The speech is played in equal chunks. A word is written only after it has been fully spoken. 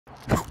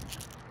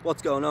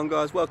What's going on,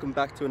 guys? Welcome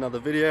back to another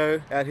video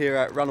out here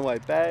at Runaway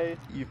Bay.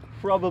 You've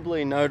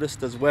probably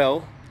noticed as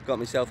well, got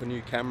myself a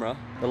new camera.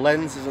 The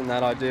lens isn't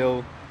that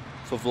ideal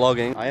for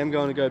vlogging. I am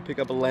going to go pick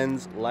up a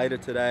lens later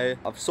today.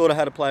 I've sort of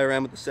had to play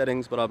around with the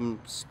settings, but I'm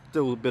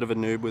still a bit of a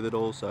noob with it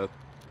all, so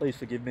please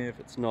forgive me if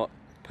it's not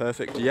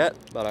perfect yet,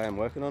 but I am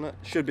working on it.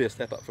 Should be a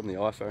step up from the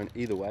iPhone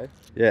either way.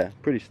 Yeah,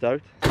 pretty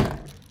stoked.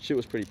 Shit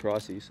was pretty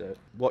pricey, so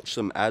watch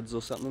some ads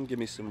or something, give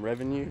me some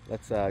revenue.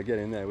 Let's get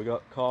in there. We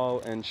got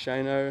Kyle and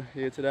Shano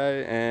here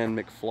today, and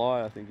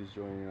McFly I think is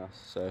joining us.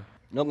 So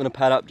not gonna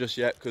pad up just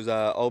yet because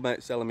old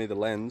mate's selling me the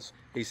lens.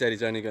 He said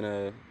he's only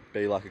gonna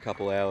be like a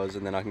couple hours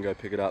and then I can go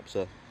pick it up,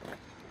 so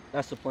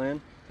that's the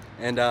plan.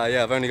 And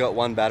yeah, I've only got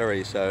one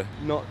battery, so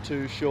not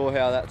too sure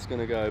how that's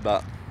gonna go,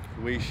 but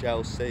we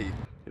shall see.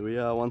 Here we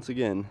are once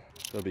again.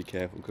 Gotta be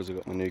careful because I've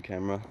got my new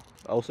camera.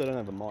 I also don't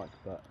have a mic,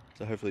 but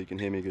so hopefully you can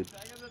hear me good.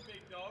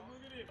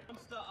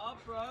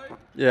 Up, bro.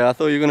 Yeah, I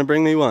thought you were going to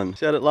bring me one.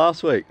 She had it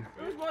last week.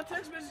 It was my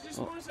text message this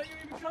morning saying you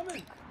were even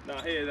coming.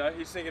 Nah, here though,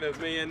 he's thinking of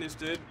me and this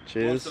dude.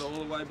 Cheers. All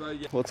the way, bro.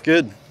 Yeah. What's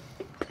good?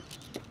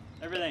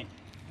 Everything.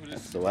 We're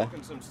just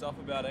talking some stuff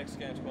about X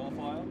Games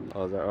qualifier.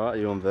 Oh, is that right? Are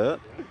you on vert?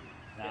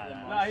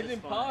 Nah, he's in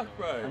park,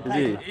 bro. Is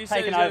he? He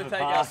said he's going to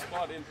take our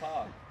spot in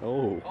park.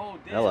 Oh,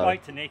 hello. I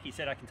spoke to Nick, he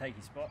said I can take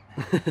his spot.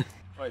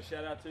 Wait,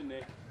 shout out to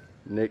Nick.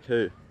 Nick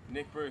who?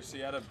 Nick Bruce, he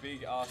had a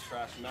big ass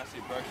crash,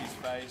 massive, broke his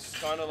face.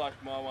 Kind of like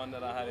my one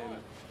that I had in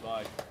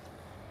like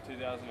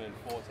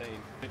 2014.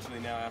 Literally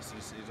now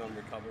he's on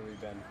recovery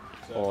bend.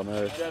 So, oh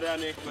no. Shout out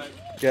Nick, mate.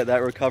 Get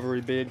that recovery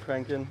beard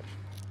cranking.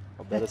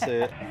 I better see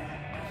it.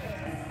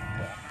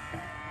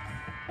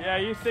 Yeah,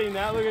 you've seen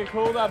that. Look how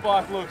cool that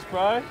bike looks,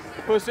 bro.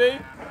 Pussy.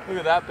 Look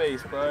at that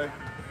beast, bro.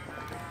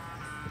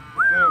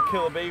 Little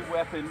killer bee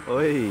weapon.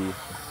 Oi.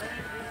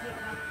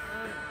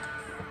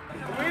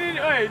 We didn't,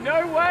 hey,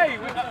 no way.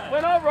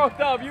 When I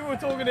rocked up, you were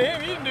talking to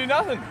him. You didn't do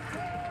nothing.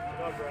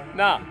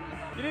 Nah,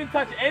 you didn't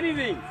touch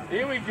anything.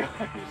 Here we go.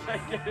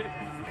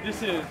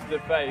 This is the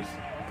face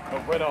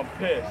of when I'm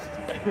pissed.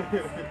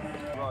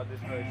 Right, this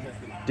very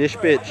second. Dish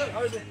Bro, bitch. I've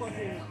done over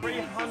fucking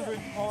 300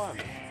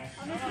 times.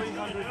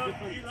 300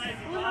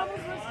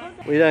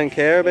 different. We don't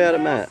care about it,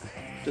 Matt.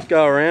 Just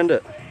go around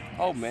it.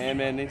 Oh man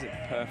needs it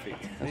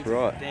perfect. That's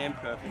right. Damn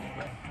perfect.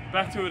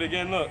 Back to it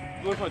again. Look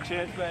what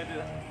chance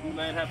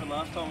man happened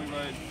last time we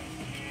loaded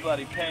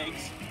bloody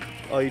pegs.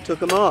 Oh, you took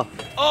them off.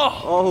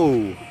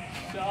 Oh!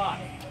 Shot.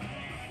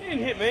 You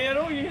didn't hit me at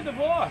all. You hit the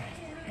bike.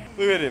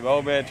 Look at him,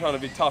 old man, trying to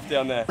be tough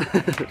down there.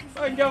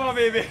 I can come up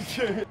here,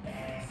 bitch.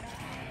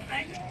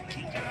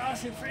 Kick your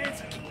ass in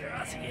France, kick your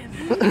ass again.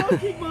 You did not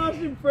kick my ass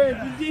in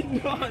France. You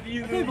did not.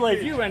 You I can't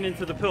believe you went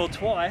into the pool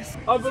twice.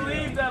 I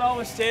believe that I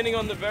was standing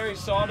on the very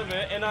side of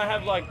it and I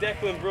have like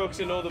Declan Brooks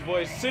and all the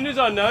boys. As soon as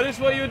I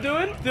noticed what you were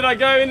doing, did I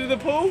go into the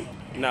pool?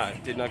 No,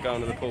 did not go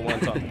into the pool one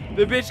time.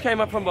 The bitch came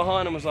up from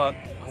behind and was like,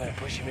 I'm gonna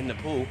push him in the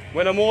pool.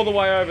 When I'm all the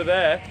way over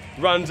there,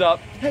 runs up,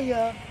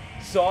 hey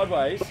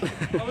sideways.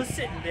 I was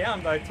sitting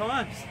down both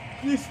times.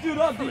 You stood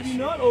up, did you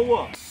not, or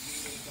what?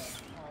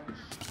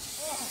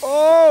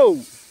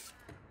 Oh!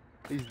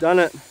 He's done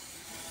it.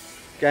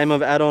 Game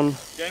of add-on.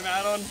 Game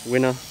add-on.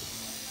 Winner.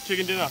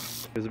 Chicken dinner.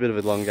 It was a bit of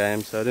a long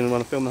game, so I didn't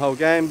want to film the whole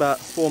game, but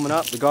forming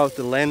up. The guy with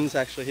the lens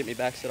actually hit me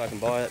back, said I can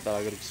buy it, but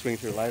I got to swing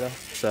through later.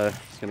 So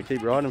just going to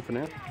keep riding for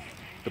now.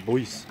 The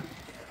boys.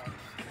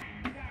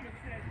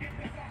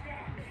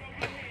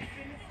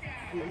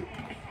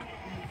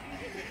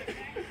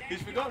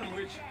 He's forgotten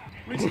which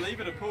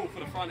lever to pull for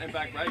the front and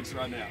back brakes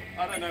right now.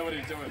 I don't know what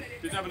he's doing.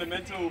 He's having a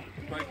mental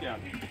breakdown.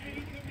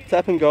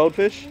 Tapping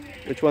goldfish.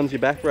 Which one's your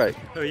back brake?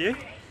 Who are you?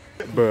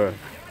 Bruh.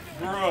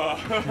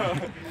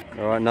 Bruh.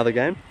 Alright, another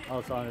game.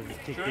 Oh, sorry, I just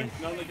kicked True. in.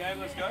 Another game,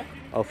 let's go.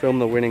 I'll film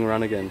the winning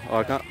run again. Oh,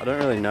 I don't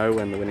really know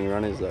when the winning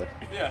run is though.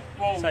 Yeah,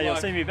 well, So you'll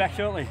see me back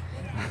shortly.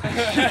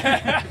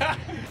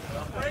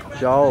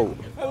 Joel.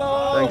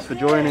 Hello. Thanks for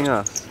joining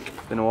us.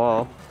 Been a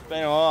while.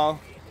 Been a while.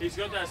 He's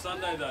got that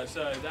Sunday though,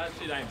 so that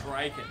shit ain't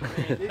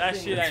breaking. That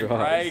shit ain't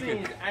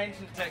breaking. This thing's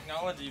ancient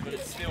technology, but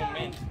it's still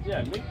mint.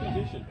 Yeah, mint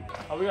condition.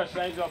 Oh, we got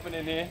Shane's dropping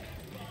in here.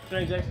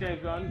 Shane's X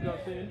Games run,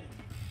 drops in.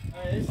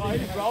 Oh, he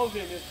just rolls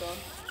in this time.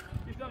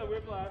 He's done a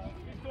whiplash.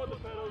 He's caught the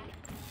pedals.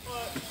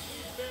 Alright,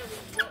 he's barely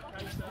got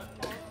catch that.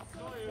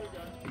 Oh, here we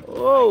go.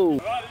 Whoa!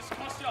 Alright, this is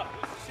Kostya.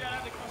 This is shout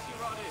out to Kostya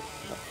right here.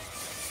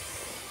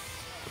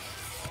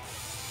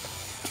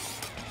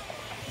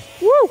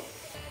 Woo!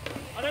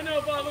 I don't know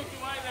if I looked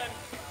away then.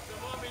 So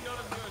it might be not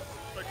as good.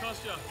 But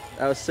Kostya.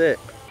 That was sick.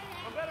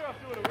 I'm better off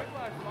doing a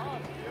whiplash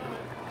last, to be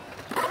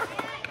honest.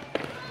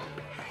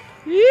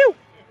 Ew!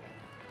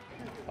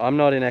 I'm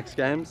not in X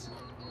Games.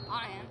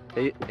 I am.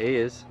 He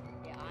is.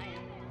 Yeah, I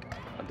am.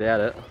 I doubt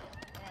it.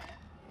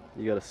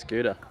 You got a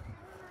scooter.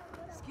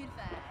 Scoot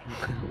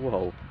bag.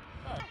 Whoa.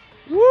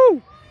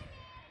 Woo!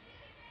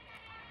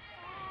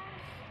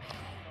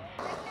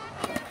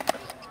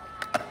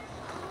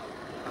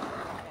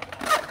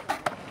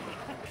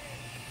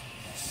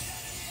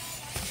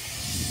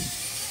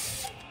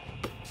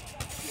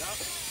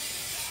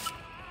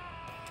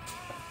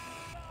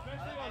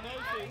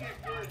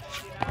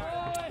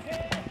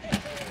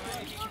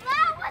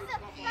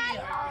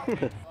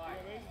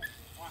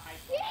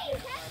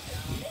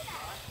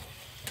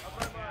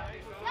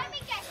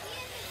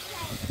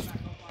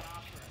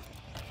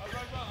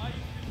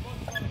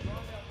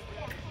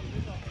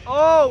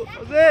 Oh, that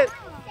was it.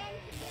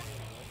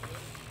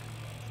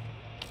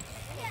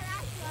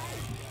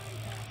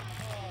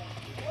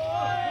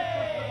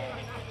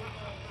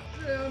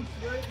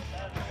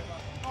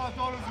 Oh, I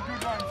thought it was a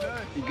good one too.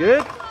 You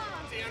good?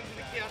 Down to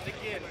the count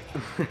again.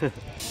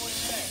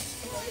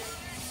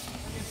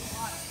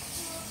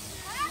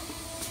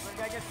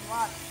 Go get some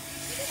lunch.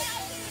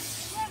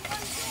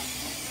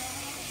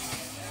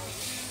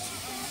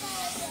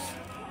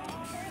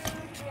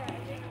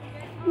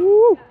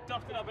 Woo.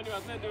 Stuffed it up anyway,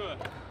 let's do it.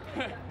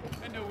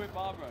 Then do a whip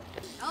bar, bro.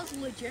 That was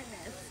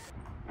legitness.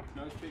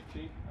 Nose pick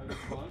cheek over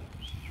front.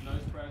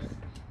 Nose press to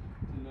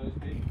nose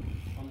pick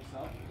on the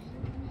sub.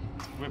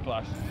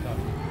 Whiplash.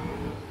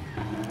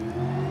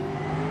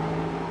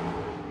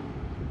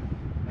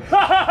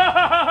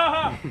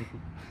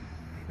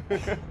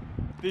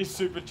 These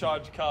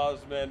supercharged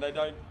cars, man, they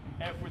don't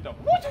F with the.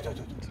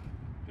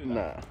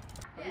 Nah. Have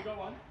you got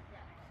one?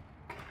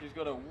 He's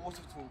got a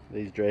water tool.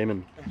 He's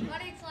dreaming.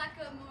 But it's like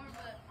a more of a.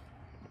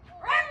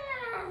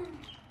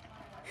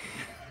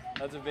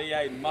 That's a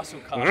V8 muscle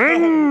car.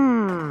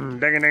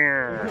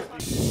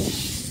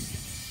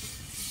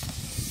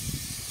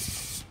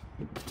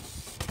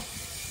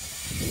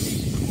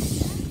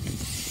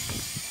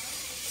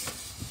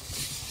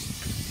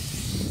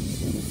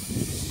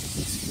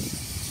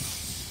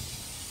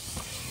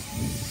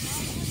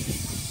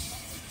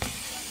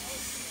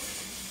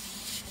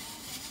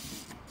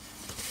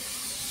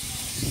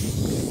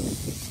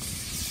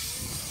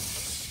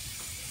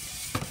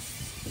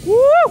 Woo!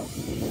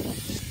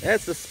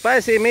 That's the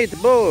spicy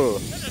meatball.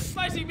 That's a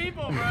spicy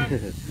meatball, bro.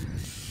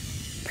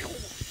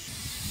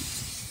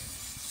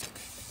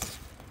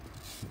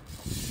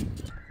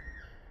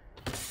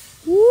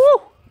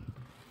 Woo!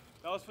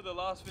 That was for the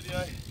last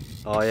video.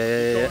 Oh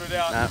yeah. Sorted it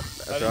out. Nah, I that's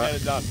didn't get right.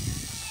 it done.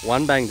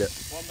 One banged it.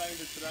 One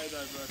banged it today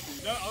though, bro.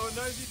 No, I would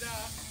nosy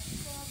that.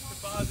 The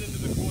bar's into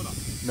the corner.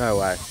 No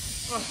way.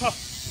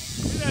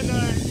 You don't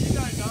know. You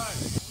don't know.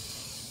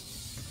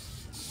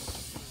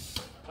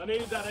 I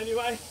needed that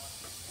anyway.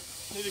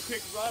 Need a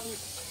quick run around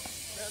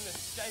the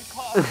skate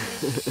park.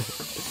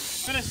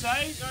 Gonna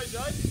say, no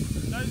joke,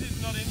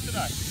 Nosy's not in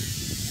today.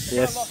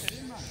 Yes. Lock it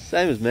in, mate.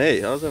 Same as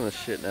me. I was having a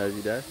shit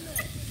nosy day.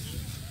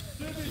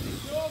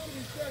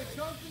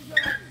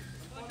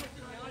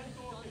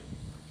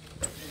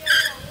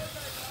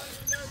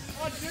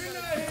 I do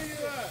know who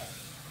you are.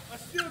 I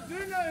still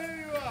do know who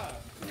you are.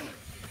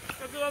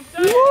 That's what I'm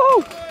saying.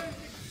 Woo!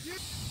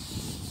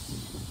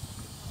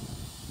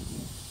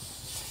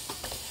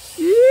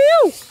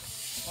 Ew!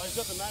 Oh, he's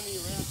got the mammy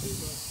around too,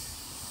 bro.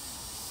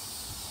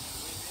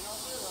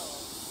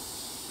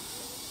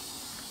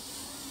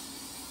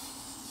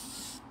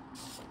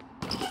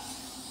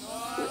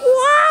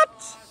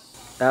 What?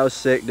 That was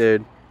sick,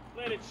 dude.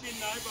 Let it shin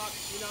though, but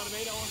you know what I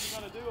mean? I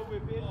wasn't gonna do a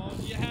whip in. Oh,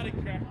 you had a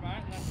crack,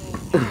 mate, that's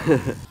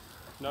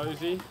all.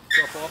 Nosy,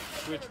 drop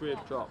off, switch whip,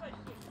 drop.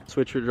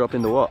 Switch or drop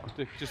into what?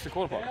 Just a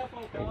quarter pipe.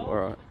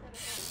 Alright.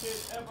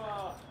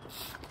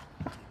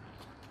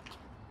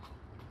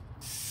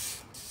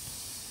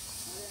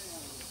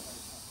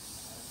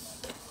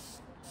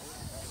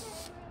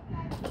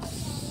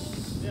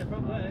 Yeah,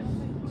 probably.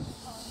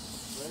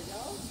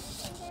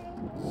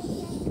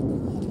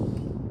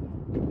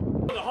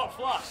 The hot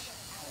flush.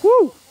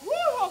 Woo! Woo,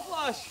 hot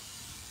flush.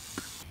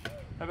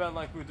 How about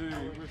like we'll do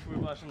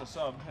whiplash on the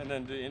sub and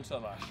then do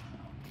inside lash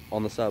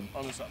On the sub.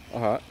 on the sub.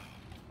 Alright.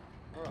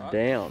 Alright.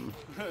 Down.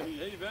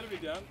 Yeah, you better be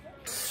down.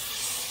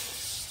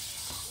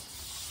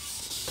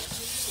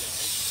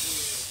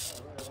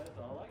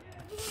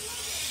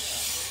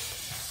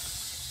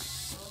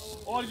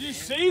 Oh, did you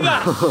see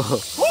that?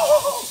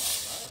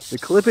 The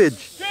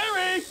clippage.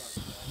 Jerry!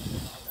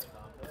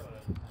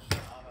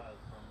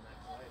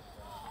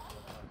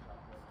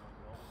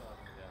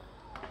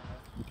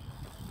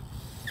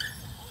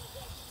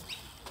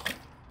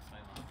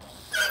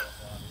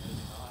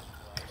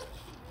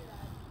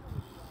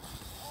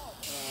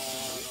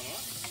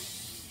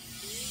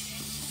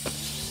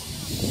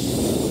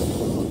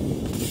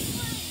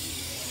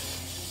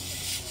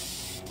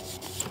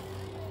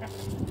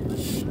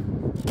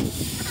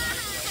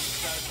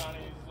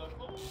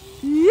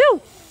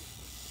 You.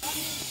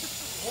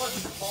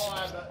 Wasn't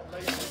fire, but at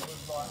least it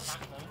was like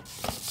happening.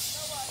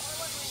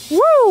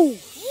 Woo!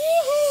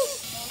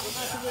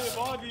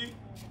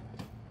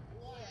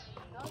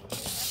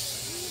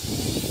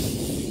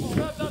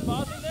 Grab that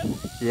bathroom then?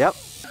 Yep.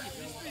 This is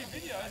for your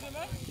video, isn't it,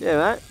 mate? Yeah,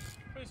 mate.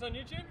 Put this on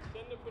YouTube,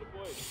 then they put a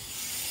boy.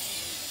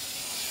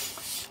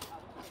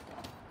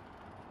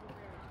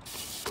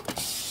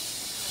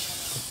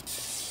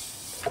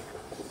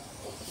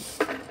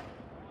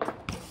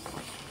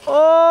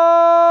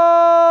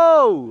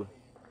 Oh!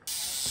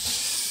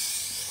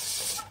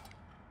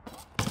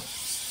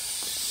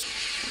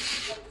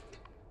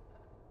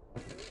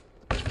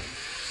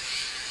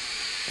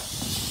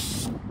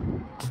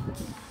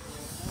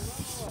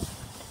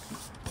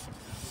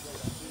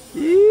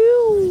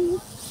 Ew.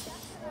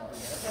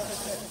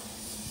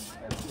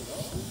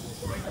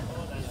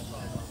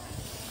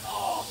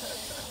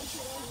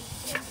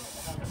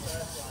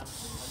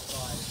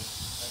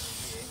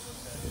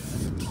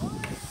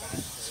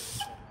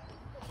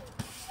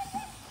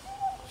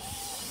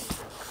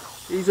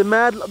 He's a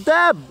mad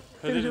dab.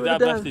 I did a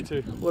dab lefty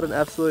too. What an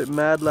absolute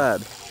mad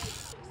lad.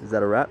 Is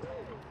that a wrap?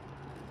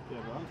 Yeah,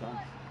 but I'm done.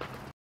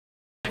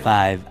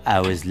 5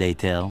 hours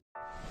later.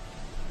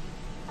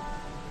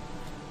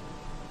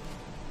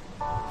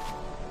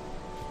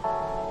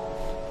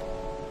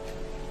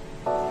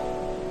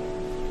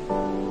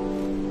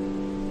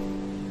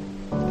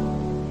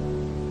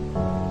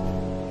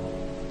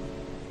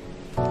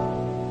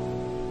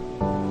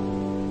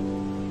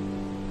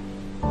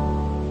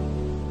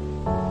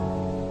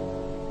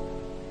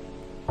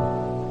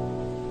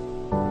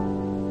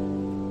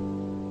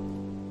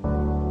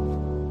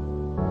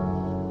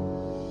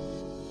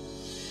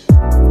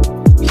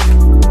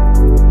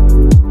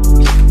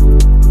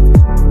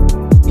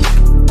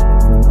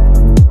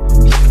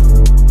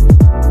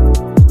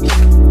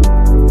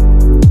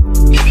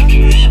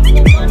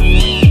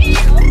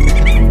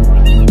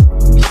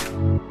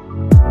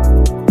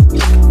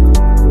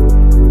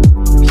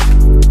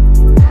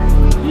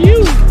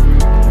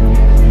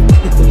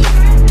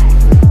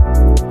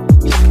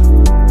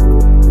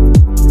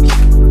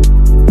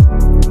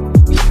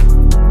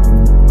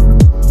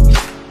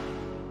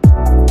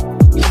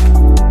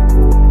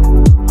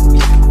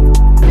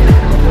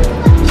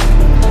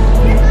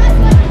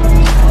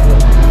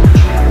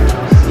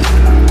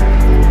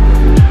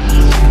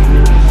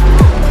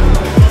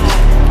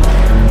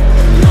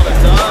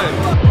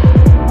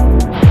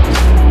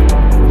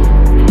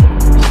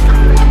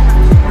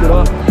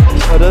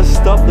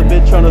 Stop the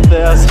bitch on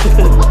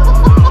 1,000.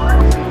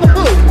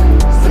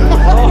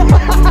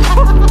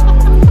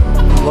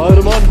 Load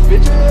them on,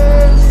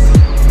 bitches.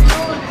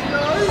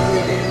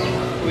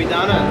 We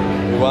done it.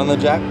 We won the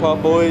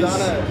jackpot, boys.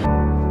 Done it.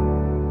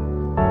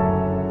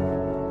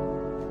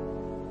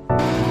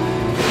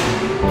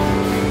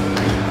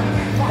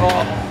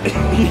 Oh,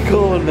 you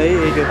calling me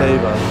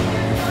Igadiva?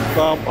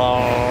 Bump.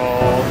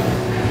 Oh.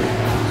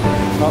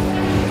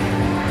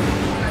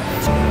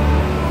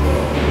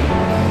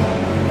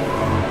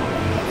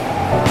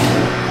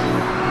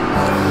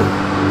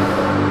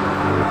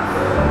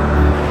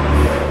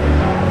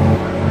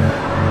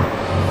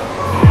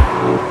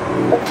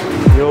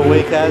 You're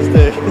weak as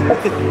dude.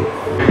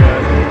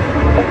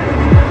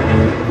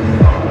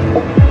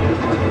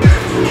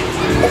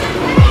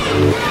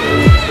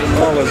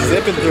 Oh, we're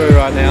zipping through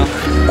right now.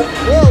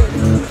 Whoa!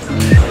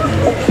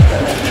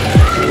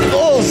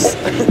 Balls!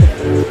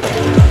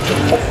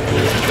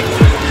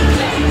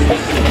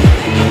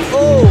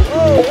 Oh,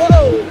 oh,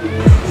 whoa!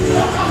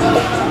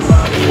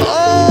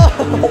 Oh!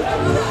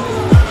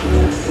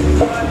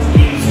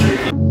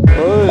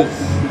 Boys,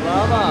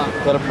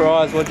 got a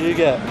prize. What'd you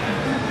get?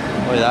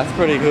 Oh, that's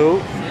pretty cool.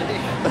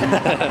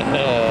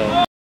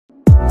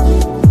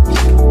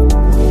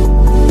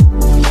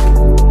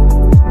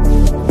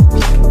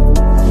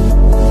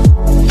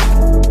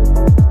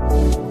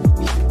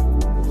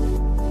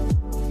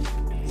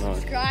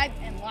 Subscribe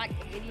and like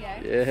the video.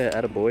 Yeah,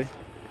 attaboy.